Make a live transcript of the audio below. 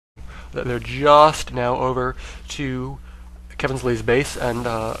They're just now over to Kevinslee's base, and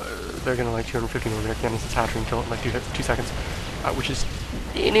they're going to like 250mm cannons hatching kill it in like 2 seconds, which is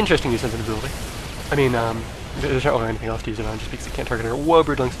an interesting use of an ability. I mean, there's not really anything else to use it on, just because it can't target her. Whoa,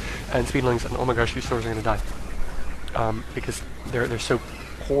 broodlings and speedlings, and oh my gosh, these swords are going to die. Because they're so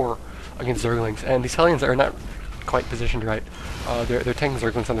poor against zerglings, and these hellions are not quite positioned right. They're tanking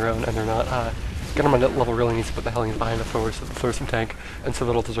zerglings on their own, and they're not. Getonmylevel really needs to put the hellions behind the Thor, so the Thor's some tank, and so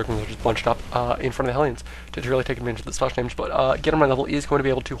that all the zerglings are just bunched up in front of the hellions to really take advantage of the splash damage. But Getonmylevel is going to be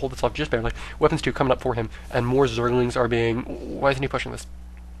able to hold this off just barely. Weapons 2 coming up for him, and more zerglings are being. Why isn't he pushing this?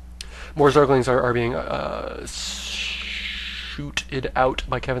 More zerglings are being shooted out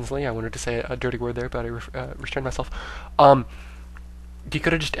by Kevinslee. I wanted to say a dirty word there, but I restrained myself. You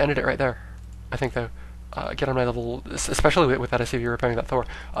could have just ended it right there, I think, though. Getonmylevel, especially with that SCV repairing that Thor.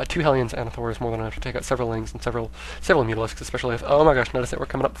 2 Hellions and a Thor is more than enough to take out several Lings and several Mutalisks, especially if, oh my gosh, notice that we're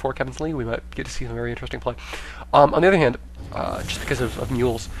coming up before Kevinslee. We might get to see some very interesting play. On the other hand, just because of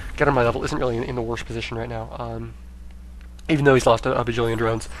mules, Getonmylevel isn't really in the worst position right now. Even though he's lost a bajillion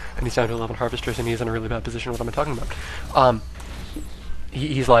drones, and he's down to 11 harvesters, and he's in a really bad position, what I'm talking about.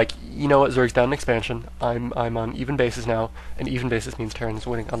 He's like, you know what, Zerg's down in expansion, I'm on even bases now, and even bases means Terran's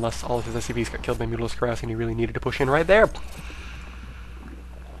winning, unless all of his SCVs got killed by Mutalisk Harass, and he really needed to push in right there.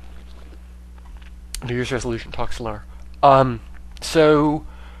 New Year's resolution, talk slower. So,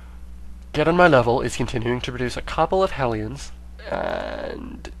 Getonmylevel is continuing to produce a couple of Hellions,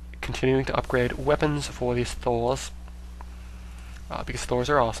 and continuing to upgrade weapons for these Thors, because Thors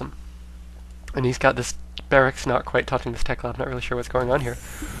are awesome. And he's got this barracks not quite touching this tech lab, not really sure what's going on here.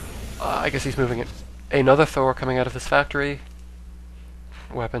 I guess he's moving it. Another Thor coming out of this factory.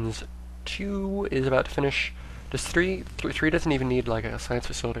 Weapons 2 is about to finish. Does 3 doesn't even need like a science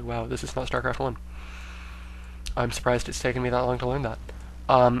facility. Wow, this is not StarCraft 1. I'm surprised it's taken me that long to learn that.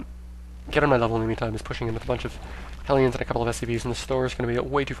 Getonmylevel in the meantime is pushing in with a bunch of Hellions and a couple of SCVs, and this Thor is going to be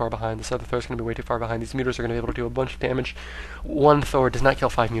way too far behind. This other Thor is going to be way too far behind. These Mutas are going to be able to do a bunch of damage. One Thor does not kill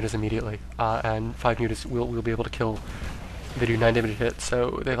 5 Mutas immediately, and 5 Mutas will be able to kill. They do 9 damage a hit,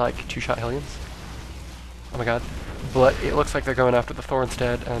 so they like 2-shot Hellions. Oh my god. But it looks like they're going after the Thor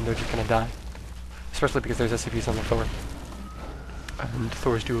instead, and they're just going to die. Especially because there's SCVs on the Thor. And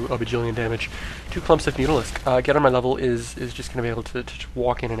Thors do a bajillion damage. 2 clumps of Mutalisk. Getonmylevel is just going to be able to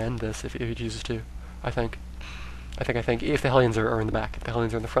walk in and end this if he chooses to, I think. I think if the Hellions are in the back, if the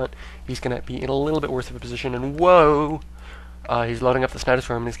Hellions are in the front, he's going to be in a little bit worse of a position, and whoa! He's loading up the Snider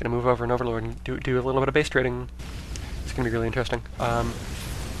Swarm, and he's going to move over and Overlord and do a little bit of base trading. It's going to be really interesting.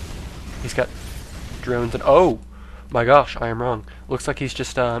 He's got drones, and oh! My gosh, I am wrong. Looks like he's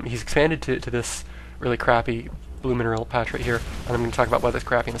just, he's expanded to this really crappy blue mineral patch right here, and I'm going to talk about why that's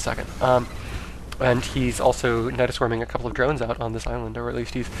crappy in a second. And he's also Snider Swarming a couple of drones out on this island, or at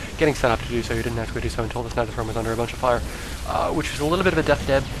least he's getting set up to do so. He didn't actually do so until the Snider Swarm was under a bunch of fire, which was a little bit of a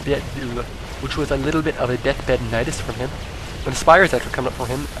deathbed nidus from him. And the Spire is actually coming up for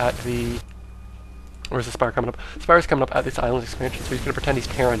him at the... Where's the Spire coming up? Spire's coming up at this island expansion, so he's going to pretend he's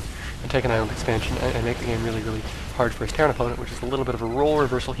Terran and take an island expansion and make the game really, really hard for his Terran opponent, which is a little bit of a role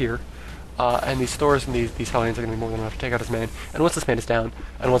reversal here. And these Thors and these Hellions are going to be more than enough to take out his main. And once this main is down,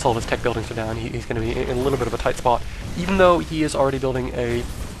 and once all of his tech buildings are down, he's going to be in a little bit of a tight spot, even though he is already building a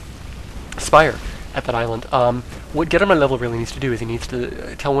Spire at that island. What Getonmylevel really needs to do is he needs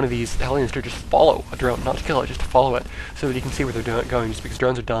to tell one of these Hellions to just follow a drone, not to kill it, just to follow it, so that he can see where they're going, just because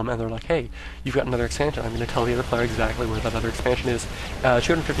drones are dumb, and they're like, hey, you've got another expansion, I'm going to tell the other player exactly where that other expansion is.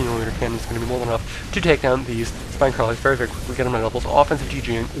 250mm cannon is going to be more than enough to take down these spine crawlers very, very quickly. Getonmylevel's offensive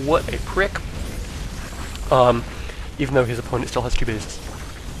GGing, what a prick, even though his opponent still has 2 bases.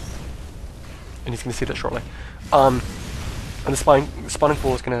 And he's going to see that shortly. And the spawning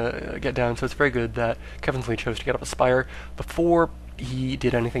pool is going to get down, so it's very good that Kevinslee chose to get up a Spire before he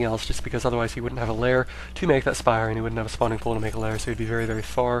did anything else, just because otherwise he wouldn't have a lair to make that Spire, and he wouldn't have a spawning pool to make a lair, so he'd be very, very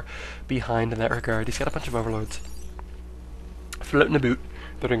far behind in that regard. He's got a bunch of Overlords floating about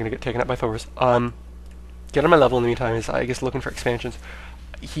that are going to get taken up by Thors. Getonmylevel in the meantime is, I guess, looking for expansions.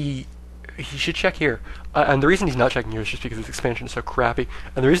 He should check here. And the reason he's not checking here is just because this expansion is so crappy.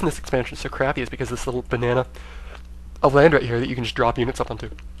 And the reason this expansion is so crappy is because this little banana of land right here that you can just drop units up onto,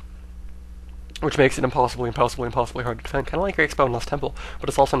 which makes it impossibly hard to defend. Kind of like your Expo and Lost Temple, but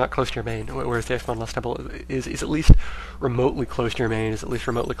it's also not close to your main, whereas the Expo and Lost Temple is at least remotely close to your main, is at least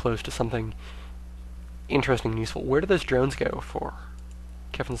remotely close to something interesting and useful. Where do those drones go for?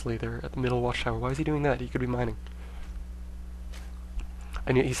 Kevinslee, they're at the middle watchtower. Why is he doing that? He could be mining.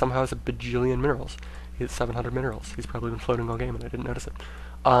 And yet he somehow has a bajillion minerals. He has 700 minerals. He's probably been floating all game and I didn't notice it.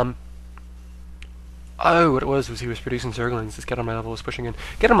 Oh, what it was he was producing Zerglings. This Get on My Level was pushing in.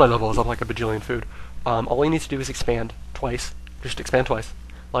 Get on My Level is up like a bajillion food. All he needs to do is expand twice. Just expand twice.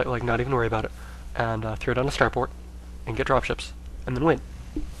 Like not even worry about it. And throw down a starport and get dropships. And then win.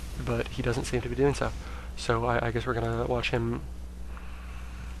 But he doesn't seem to be doing so. So I guess we're going to watch him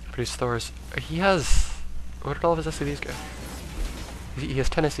produce Thors. He has... Where did all of his SCVs go? He has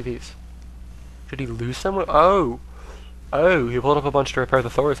 10 SCVs. Did he lose some? Oh! Oh, he pulled up a bunch to repair the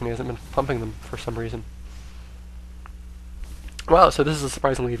Thors and he hasn't been pumping them for some reason. Wow, so this is a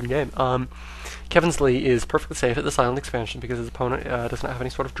surprisingly even game. Kevinslee is perfectly safe at this island expansion because his opponent doesn't have any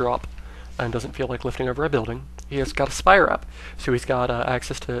sort of drop and doesn't feel like lifting over a building. He has got a Spire up, so he's got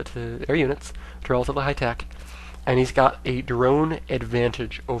access to air units, to relatively high tech, and he's got a drone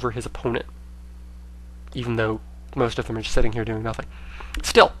advantage over his opponent, even though most of them are just sitting here doing nothing.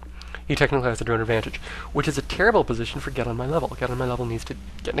 Still, he technically has a drone advantage, which is a terrible position for Get on My Level. Get on My Level needs to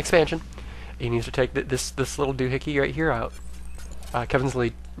get an expansion. He needs to take this little doohickey right here out.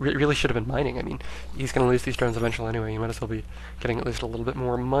 Kevinslee really should have been mining. I mean, he's going to lose these drones eventually anyway. He might as well be getting at least a little bit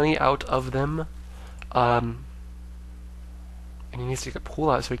more money out of them. And he needs to get pool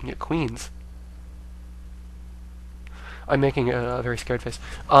out so he can get queens. I'm making a very scared face.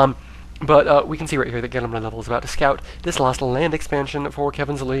 But we can see right here that Get on My Level is about to scout this last land expansion for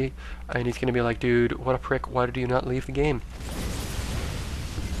Kevinslee, and he's going to be like, dude, what a prick, why did you not leave the game?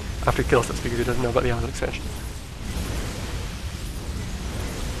 After he kills us because he doesn't know about the island expansion.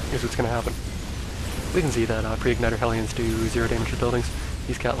 Here's what's going to happen. We can see that pre-igniter Hellions do 0 damage to buildings.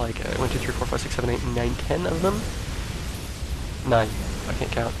 He's got like 1, 2, 3, 4, 5, 6, 7, 8, 9, 10 of them. 9, I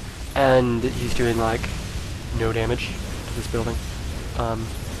can't count. And he's doing like no damage to this building.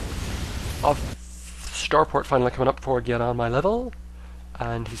 Starport finally coming up for Get on My Level,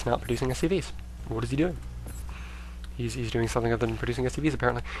 and he's not producing SCVs. What is he doing? He's doing something other than producing SCVs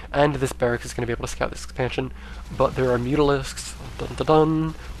apparently. And this barracks is going to be able to scout this expansion, but there are mutalisks, dun dun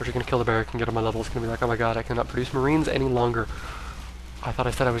dun, which are going to kill the barrack and Get on My Level. It's going to be like, oh my god, I cannot produce Marines any longer. I thought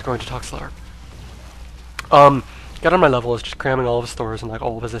I said I was going to talk slower. Get on My Level is just cramming all of his Thors and like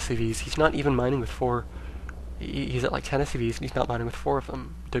all of his SCVs. He's not even mining with 4. He's at like 10 SCVs and he's not mining with 4 of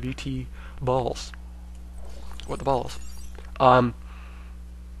them. WT balls. What the balls?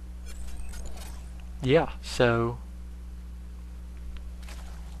 Yeah, so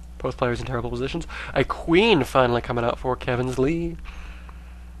both players in terrible positions. A queen finally coming out for Kevinslee.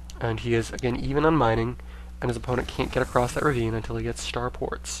 And he is, again, even on mining, and his opponent can't get across that ravine until he gets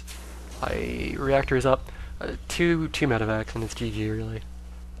starports. Reactor is up. 2 medevacs, and it's GG, really.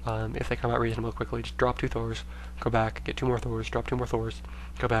 If they come out reasonably quickly, just drop 2 Thors, go back, get 2 more Thors, drop 2 more Thors,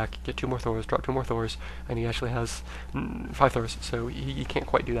 go back, get 2 more Thors, drop 2 more Thors, and he actually has 5 Thors, so he can't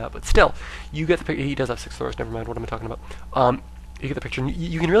quite do that. But still, you get the picture. He does have 6 Thors, never mind, what am I talking about? You get the picture, and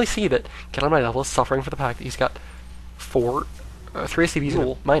you can really see that Get on My Level is suffering for the fact that he's got 3 SCVs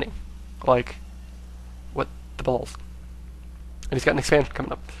in mining. Like, what the balls? And he's got an expansion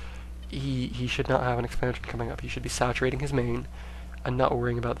coming up. He should not have an expansion coming up. He should be saturating his main and not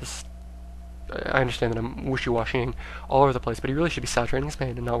worrying about this. I understand that I'm wishy-washying all over the place, but he really should be saturating his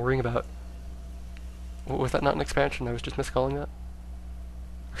main and not worrying about... Was that not an expansion? I was just miscalling that?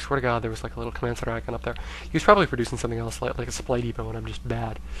 I swear to god there was like a little command center icon up there. He was probably producing something else, like a supply depot, and I'm just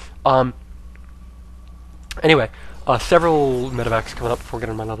bad. Anyway, several medevacs coming up before Get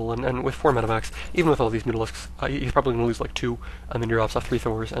on My Level, and with 4 medevacs, even with all these mutalisks, he's probably going to lose like 2, and then he drops off 3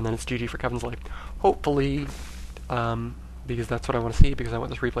 Thors, and then it's GG for Kevinslee. Hopefully, because that's what I want to see, because I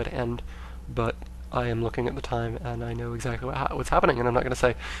want this replay to end, but I am looking at the time, and I know exactly what's happening, and I'm not going to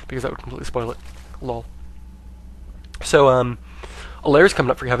say, because that would completely spoil it. Lol. So, a lair's coming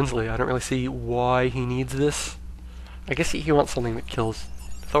up for Kevinslee. I don't really see why he needs this. I guess he wants something that kills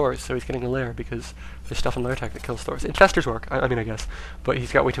Thors, so he's getting a lair, because there's stuff in lair tech that kills Thors. Infestors work, I mean, I guess, but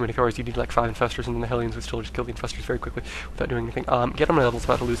he's got way too many Thors. You need like 5 Infestors, and then the Hellions would still just kill the Infestors very quickly without doing anything. Get on My Level's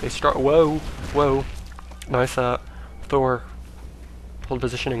about to lose a star. Whoa, whoa. Nice, Thor hold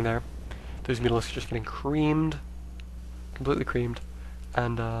positioning there. Those mutalisks are just getting creamed. Completely creamed.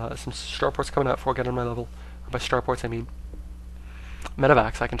 And, some starports coming out before Get on My Level. By starports, I mean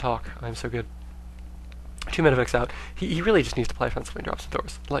medevacs. I can talk. I'm so good. 2 medevacs out. He really just needs to play offensively and drop some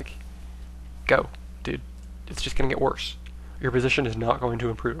Thors. Like, go, dude. It's just going to get worse. Your position is not going to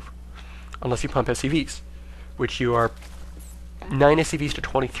improve. Unless you pump SCVs. Which you are 9 SCVs to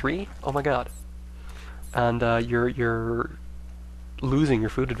 23? Oh my god. And you're losing your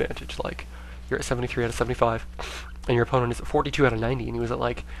food advantage. Like, you're at 73 out of 75. And your opponent is at 42 out of 90. And he was at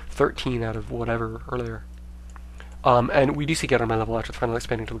like 13 out of whatever earlier. And we do see Get on My Level after finally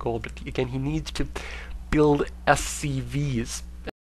expanding to the gold. But again, he needs to build SCVs.